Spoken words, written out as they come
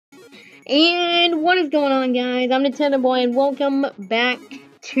And what is going on, guys? I'm Nintendo Boy, and welcome back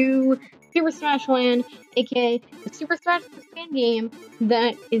to Super Smash Land, aka the Super Smash Bros. Fan game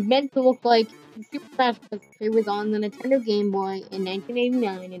that is meant to look like Super Smash Bros. If it was on the Nintendo Game Boy in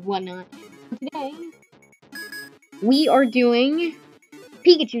 1989 and whatnot. Today, we are doing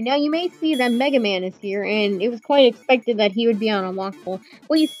Pikachu. Now, you may see that MegaMan is here, and it was quite expected that he would be on Unlockable.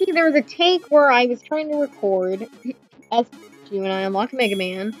 Well, you see, there was a take where I was trying to record as Pikachu, and I unlocked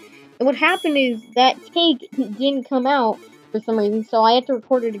MegaMan. And what happened is that take didn't come out for some reason, so I had to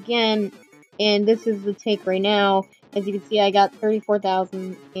record it again, and this is the take right now. As you can see, I got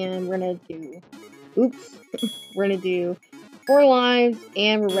 34,000, and we're gonna do... Oops. We're gonna do 4 lives,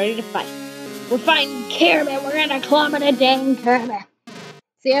 and we're ready to fight. We're fighting Kirby! We're gonna climb in a dang Kirby!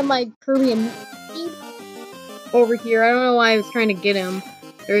 See, I have my Kirby and over here. I don't know why I was trying to get him.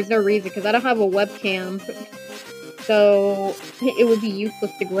 There's no reason, because I don't have a webcam. So, it would be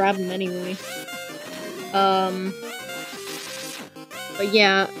useless to grab him anyway. But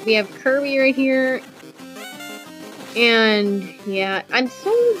yeah, we have Kirby right here. And, yeah, it's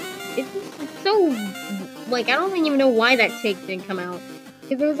so, like, I don't even know why that take didn't come out.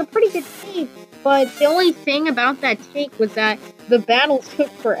 Because it was a pretty good take, but the only thing about that take was that the battles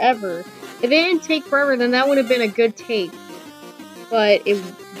took forever. If it didn't take forever, then that would have been a good take. But it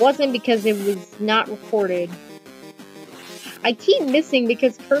wasn't because it was not recorded. I keep missing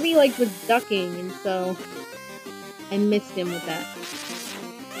because Kirby, like, was ducking, and so I missed him with that.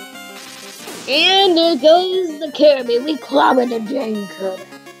 And there goes the Kirby. We clobbered the dang Kirby.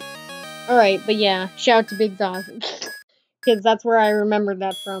 Alright, but yeah, shout out to Big Zoz. Because that's where I remembered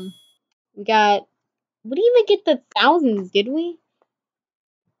that from. We got... We didn't even get the thousands, did we?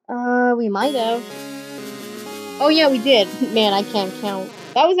 We might have. Oh yeah, we did. Man, I can't count.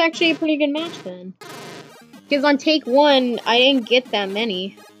 That was actually a pretty good match then. Because on take 1, I didn't get that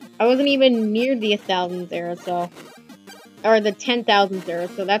many. I wasn't even near the 1,000s era, so... Or the 10,000s era,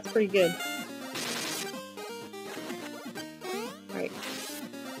 so that's pretty good. Alright.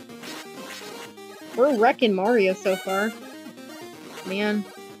 We're wrecking Mario so far. Man.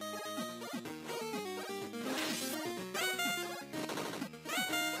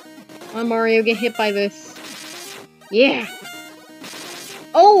 Come on, Mario, get hit by this. Yeah!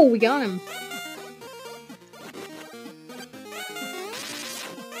 Oh, we got him!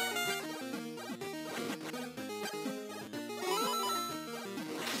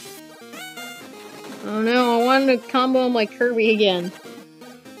 Oh no, I wanted to combo him like Kirby again.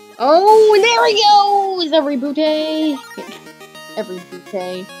 Oh, there he goes! Every booty! Every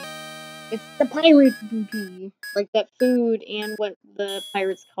booty. It's the pirate booty. Like that food and what the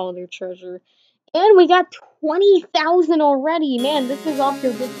pirates call their treasure. And we got 20,000 already! Man, this is off to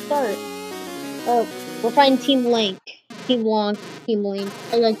a good start. Oh, we're fighting Team Link. Team Lonk, Team Link.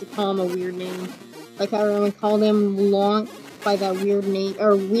 I like to call him a weird name. Like how everyone called him Lonk by that weird name,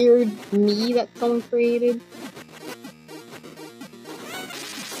 or weird me that someone created.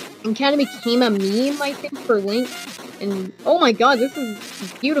 And kind of became a meme, I think, for Link. And, oh my god, this is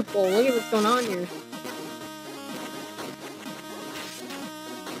beautiful. Look at what's going on here.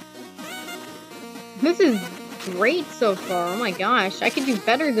 This is great so far. Oh my gosh, I could do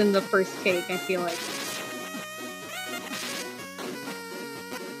better than the first take, I feel like.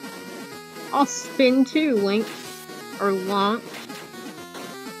 I'll spin too, Link. Or Lonk.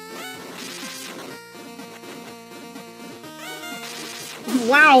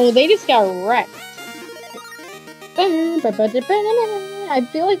 Wow, they just got wrecked. I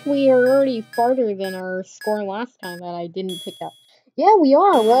feel like we are already farther than our score last time that I didn't pick up. Yeah, we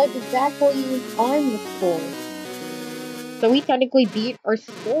are. We're like exactly on the score. So we technically beat our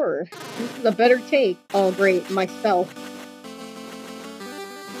score. This is a better take. Oh, great. Myself.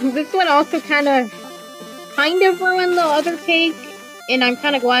 This one also kind of ruined the other take, and I'm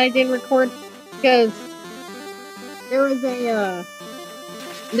kind of glad I didn't record, because there was a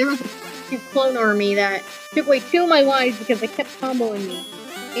clone army that took away 2 of my lives because they kept comboing me,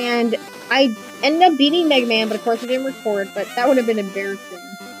 and I ended up beating MegaMan, but of course I didn't record, but that would have been embarrassing,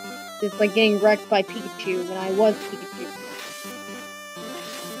 just like getting wrecked by Pikachu when I was Pikachu.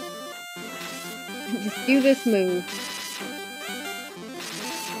 Just do this move.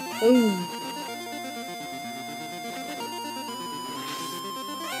 Ooh.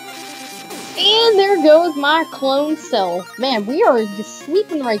 And there goes my clone self. Man, we are just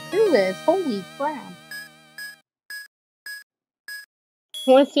sweeping right through this. Holy crap.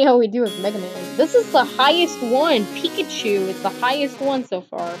 I want to see how we do with MegaMan. This is the highest one. Pikachu is the highest one so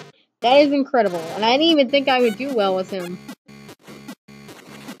far. That is incredible. And I didn't even think I would do well with him.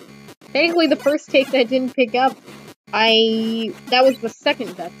 Technically, the first take that I didn't pick up that was the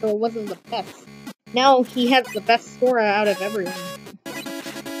second best, so it wasn't the best. Now he has the best score out of everyone.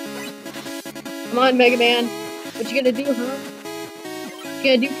 Come on, Mega Man. What you gonna do, huh? What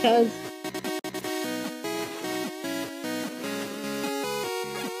you gonna do, cuz?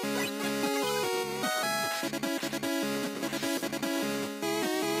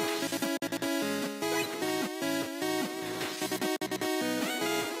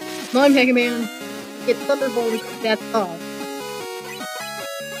 Come on, Mega Man. Get Thunderbolt. That's all.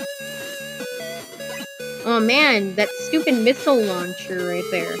 Oh man, that stupid missile launcher right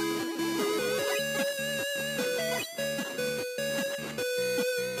there.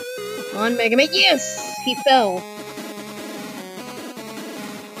 Come on, Mega Man. Yes! He fell.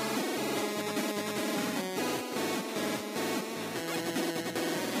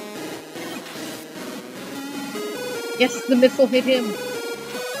 Yes, the missile hit him.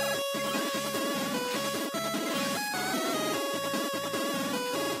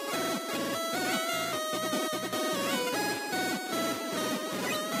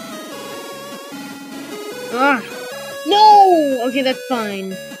 Ah! No! Okay, that's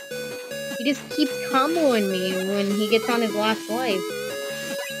fine. He just keeps comboing me when he gets on his last life.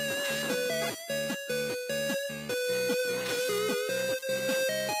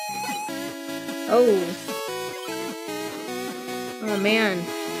 Oh. Oh man.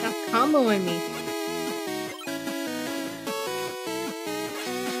 Stop comboing me.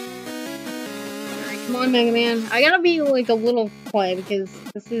 Alright, come on, Mega Man. I gotta be like a little quiet because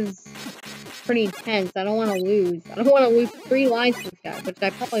this is pretty intense. I don't want to lose. I don't want to lose 3 lives to this guy, which I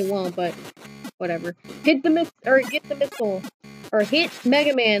probably won't, but whatever. Hit the missile, or get the missile, or hit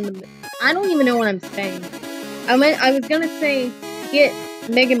Mega Man. I don't even know what I'm saying. I was gonna say get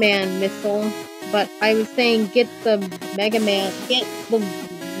Mega Man missile, but I was saying get the Mega Man, get the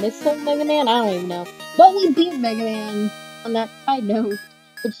missile Mega Man. I don't even know. But we beat Mega Man on that side note,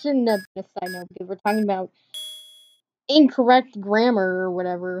 which shouldn't have been a side note because we're talking about incorrect grammar or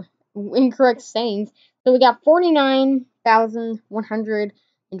whatever, incorrect sayings. So we got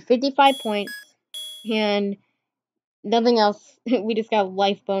 49,155 points, and nothing else. We just got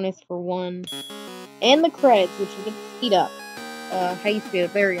life bonus for 1. And the credits, which is a speed up. How you speed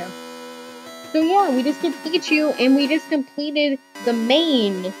up? There we go. So yeah, we just get Pikachu, and we just completed the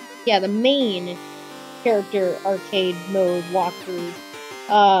main character arcade mode walkthrough.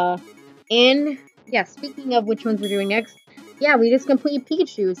 And yeah, speaking of which ones we're doing next, yeah, we just completed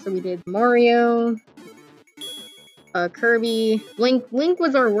Pikachu. So we did Mario, Kirby, Link. Link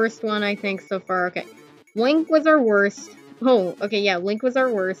was our worst one, I think, so far. Okay, Link was our worst. Oh, okay, yeah, Link was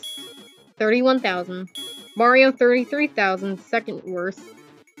our worst. 31,000. Mario, 33,000, second worst.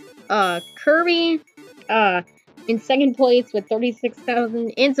 Kirby, in second place with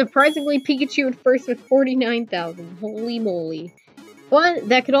 36,000, and surprisingly, Pikachu at first with 49,000. Holy moly. But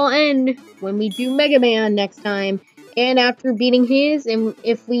that could all end when we do Mega Man next time. And after beating his, and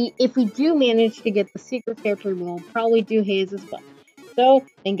if we do manage to get the secret character, we'll probably do his as well. So,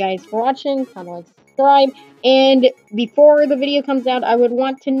 thank you guys for watching, comment, like, subscribe, and before the video comes out, I would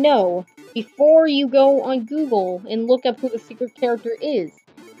want to know, before you go on Google and look up who the secret character is,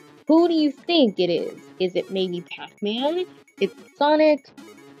 who do you think it is? Is it maybe Pac-Man? Is it Sonic?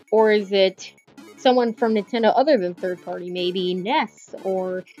 Or is it someone from Nintendo other than third party? Maybe Ness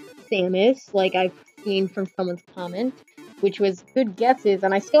or Samus, like I've seen from someone's comment, which was good guesses,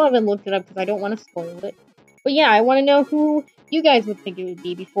 and I still haven't looked it up because I don't want to spoil it. But yeah, I want to know who you guys would think it would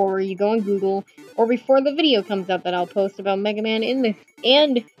be before you go on Google, or before the video comes up that I'll post about Mega Man in this,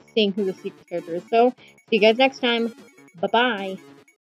 and seeing who the secret character is. So, see you guys next time. Bye-bye.